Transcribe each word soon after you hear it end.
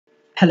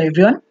Hello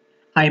everyone,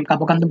 I am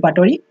Kapokandum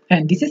Patori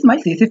and this is my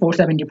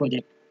CC470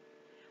 project.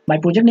 My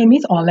project name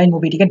is Online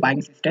Movie Ticket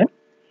Buying System.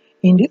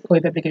 In this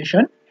web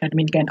application,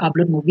 admin can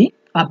upload movie,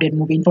 update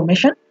movie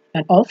information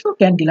and also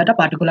can delete a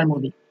particular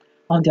movie.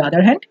 On the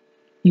other hand,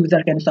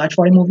 user can search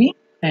for a movie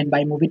and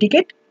buy movie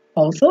ticket,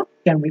 also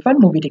can refund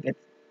movie tickets.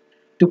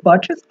 To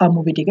purchase a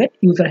movie ticket,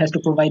 user has to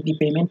provide the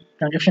payment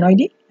transaction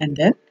ID and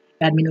then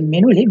admin will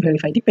manually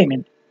verify the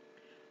payment.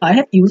 I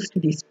have used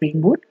the Spring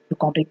Boot to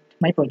complete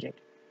my project.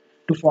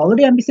 To follow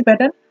the MVC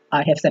pattern,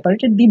 I have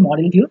separated the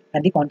model view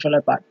and the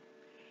controller part.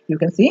 You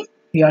can see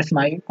here's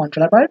my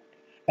controller part,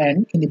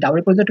 and in the DAO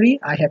repository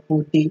I have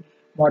put the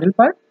model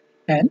part,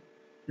 and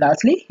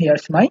lastly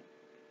here's my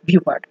view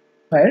part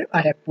where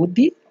I have put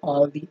the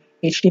all the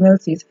HTML,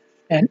 CSS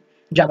and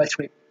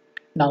JavaScript.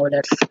 Now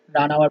let's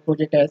run our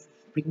project as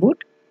Spring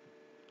Boot.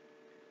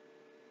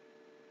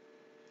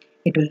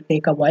 It will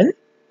take a while.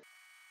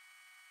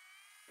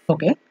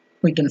 Okay,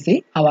 we can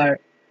see our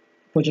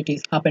project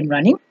is up and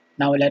running.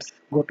 Now let's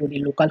go to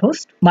the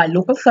localhost. My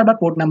local server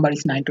port number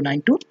is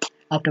 9292.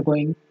 After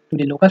going to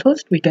the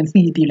localhost, we can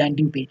see the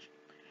landing page.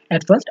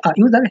 At first, our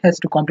user has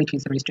to complete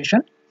his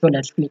registration. So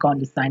let's click on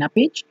the sign up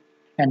page.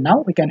 And now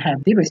we can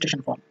have the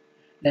registration form.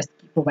 Let's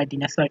provide the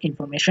necessary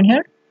information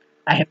here.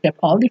 I have kept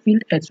all the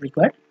fields as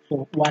required.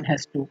 So one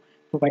has to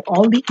provide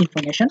all the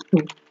information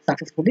to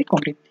successfully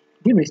complete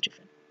the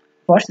registration.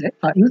 First,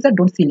 our user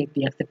don't select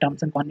the accept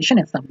terms and condition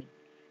and submit.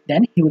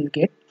 Then he will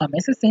get a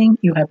message saying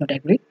you have not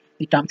agreed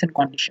the terms and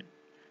condition.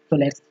 So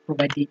let's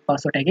provide the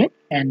password again,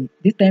 and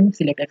this time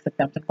select accept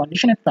terms and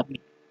condition and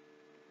submit.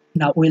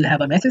 Now we'll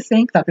have a message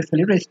saying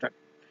successfully registered.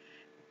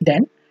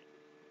 Then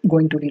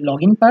going to the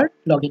login part,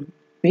 login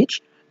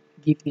page,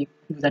 give the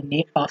user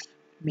name,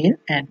 mail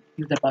and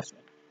user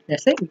password.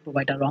 Let's say we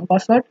provide a wrong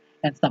password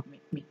and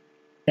submit me.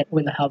 Then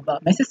we'll have a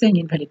message saying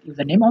invalid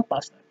username or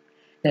password.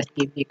 Let's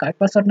give the correct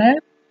password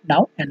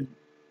now and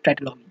try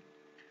to log in.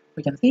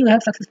 We can see we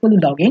have successfully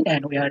logged in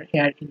and we are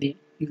here in the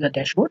user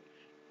dashboard.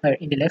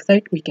 In the left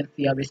side we can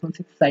see a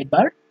responsive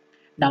sidebar.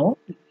 Now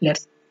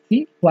let's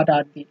see what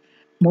are the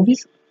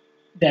movies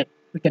that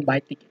we can buy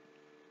ticket.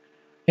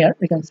 Here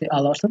we can see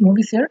a lots of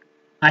movies here.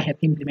 I have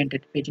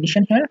implemented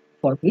pagination here,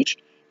 for which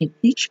in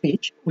each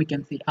page we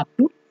can see up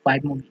to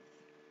 5 movies.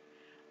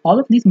 All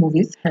of these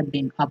movies have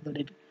been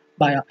uploaded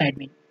by our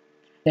admin.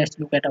 Let's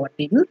look at our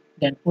table.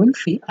 Then we'll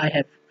see I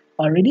have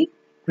already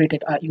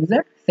created a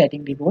user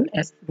setting the role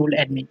as role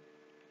admin.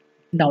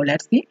 Now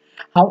let's see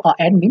how our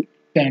admin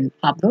can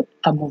upload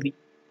a movie.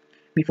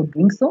 Before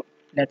doing so,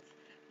 let's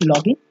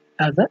log in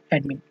as an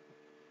admin.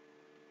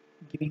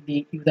 Giving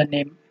the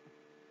username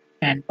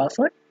and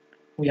password,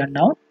 we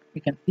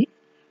can see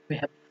we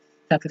have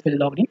successfully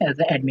logged in as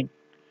the admin.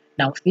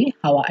 Now see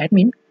how our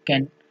admin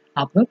can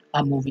upload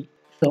a movie.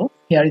 So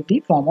here is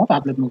the form of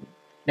upload movie.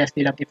 Let's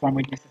fill up the form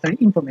with necessary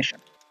information.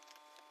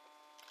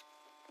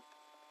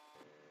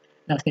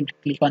 Now simply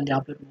click on the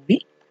upload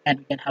movie and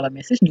we can have a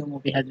message new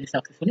movie has been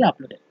successfully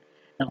uploaded.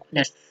 Now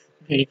let's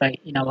verify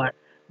in our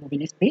movie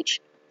list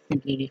page.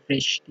 Simply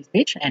refresh this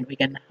page and we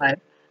can have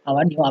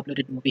our new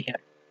uploaded movie here.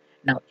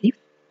 Now if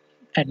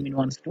admin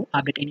wants to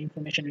update any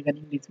information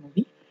regarding this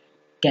movie,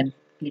 can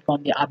click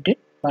on the update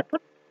button,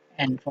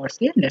 and for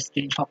say let's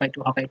change Hawkeye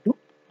to Hawkeye 2.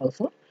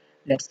 Also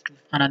let's choose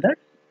another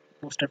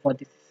poster for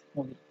this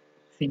movie.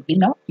 Simply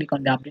now click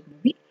on the update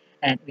movie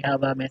and we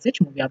have a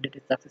message movie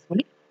updated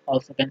successfully.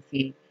 Also can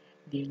see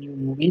the new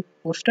movie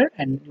poster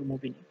and new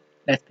movie name.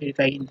 Let's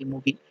verify in the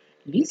movie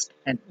list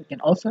and we can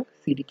also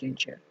see the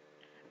change here.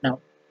 Now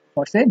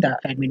for say the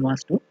admin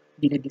wants to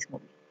delete this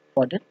movie.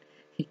 For that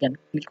he can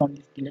click on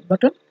this delete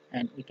button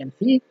and we can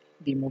see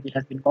the movie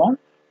has been gone.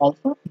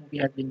 Also movie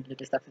has been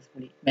deleted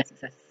successfully, message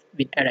has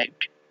been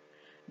arrived.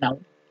 Now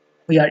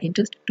we are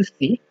interested to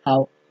see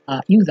how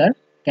a user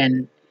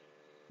can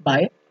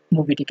buy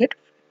movie ticket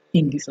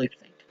in this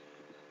website.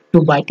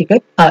 To buy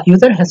ticket, a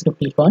user has to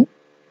click on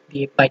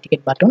the buy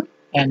ticket button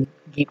and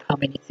give how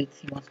many seats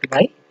he wants to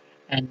buy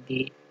and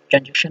the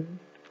transaction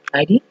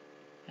ID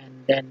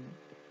and then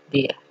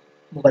the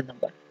mobile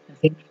number, and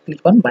simply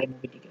click on buy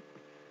movie ticket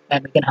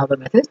and we can have a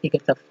message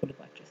ticket successfully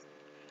purchased.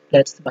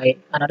 Let's buy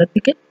another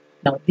ticket.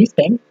 Now this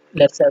time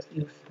let's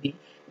use the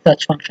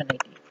search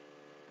functionality.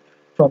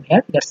 From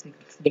here let's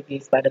select the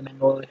Spider-Man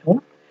No Way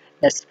Home.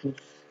 Let's choose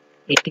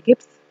 8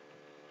 tickets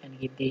and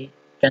give the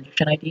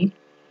transaction ID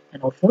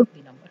and also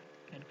the number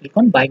and click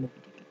on buy movie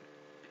ticket.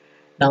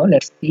 Now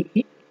let's see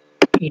it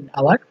in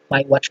our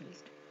my watch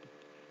list.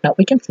 Now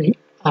we can see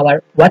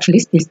our watch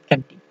list is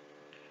empty,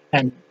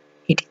 and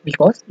it is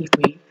because if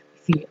we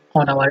see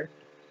on our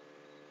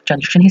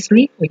transaction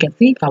history we can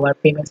see our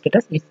payment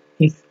status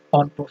is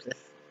on process.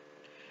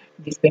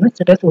 This payment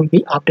status will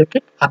be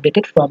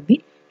updated from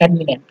the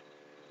admin end.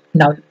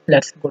 Now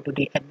let's go to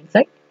the admin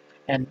side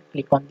and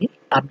click on the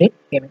update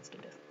payment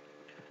status.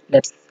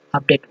 Let's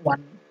update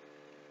one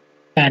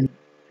and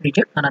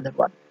reject another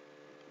one.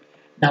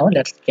 Now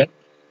let's check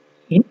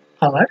in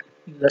our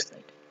user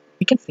side.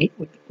 We can see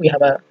we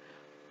have a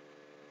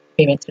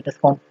payment status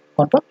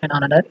confirmed and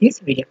another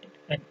is rejected.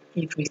 And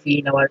if we see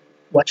in our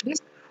watch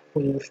list,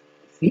 we will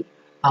see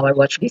our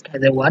watch list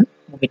has a one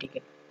movie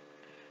ticket.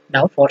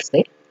 Now for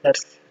say,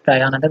 let's try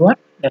another one.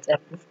 Let's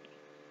approve,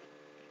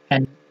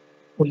 and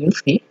we will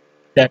see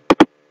that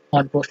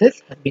on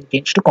process has been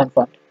changed to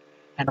confirmed.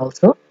 And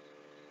also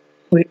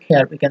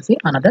here we can see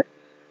another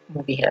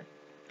movie here.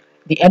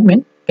 The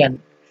admin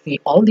can see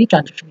all the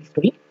transaction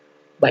history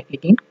by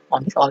clicking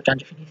on this all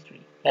transaction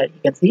history. Here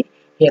you can see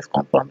he has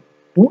confirmed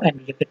 2 and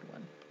rejected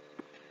 1.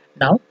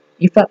 Now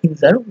if a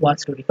user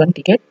wants to refund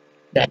ticket,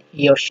 then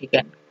he or she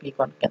can click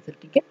on cancel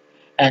ticket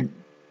and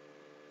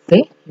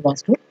say he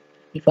wants to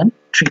refund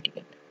 3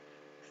 ticket.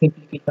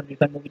 Simply click on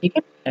refund movie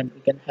ticket and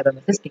we can have a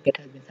message ticket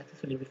has been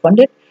successfully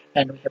refunded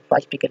and we have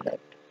 5 tickets left.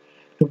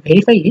 To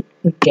verify it,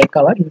 we check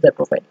our user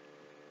profile.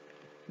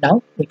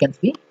 Now we can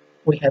see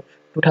we have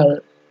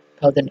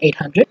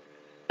 2,800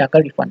 taka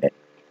refunded.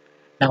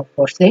 Now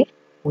for say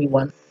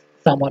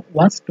someone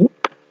wants to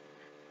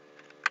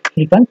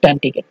refund 10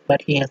 tickets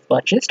but he has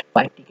purchased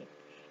 5 tickets.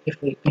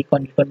 If we click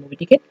on refund movie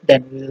ticket,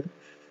 then we will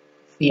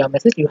see a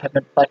message you have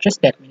not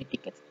purchased that many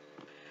tickets.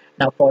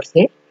 Now for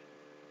say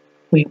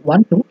we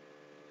want to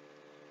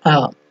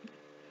uh,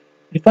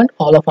 refund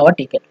all of our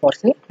ticket. For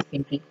say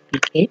simply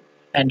click A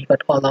and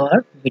refund all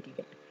our movie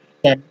ticket.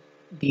 Then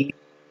the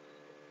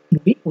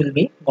movie will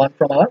be gone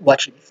from our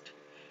watch list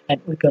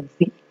and we can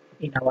see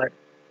in our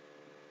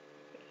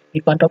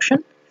refund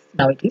option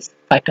now it is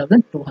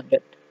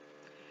 5,200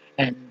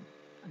 and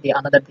the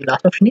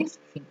last option is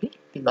simply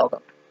the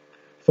logout.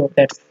 So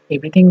that's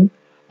everything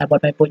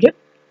about my project.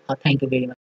 Thank you very much.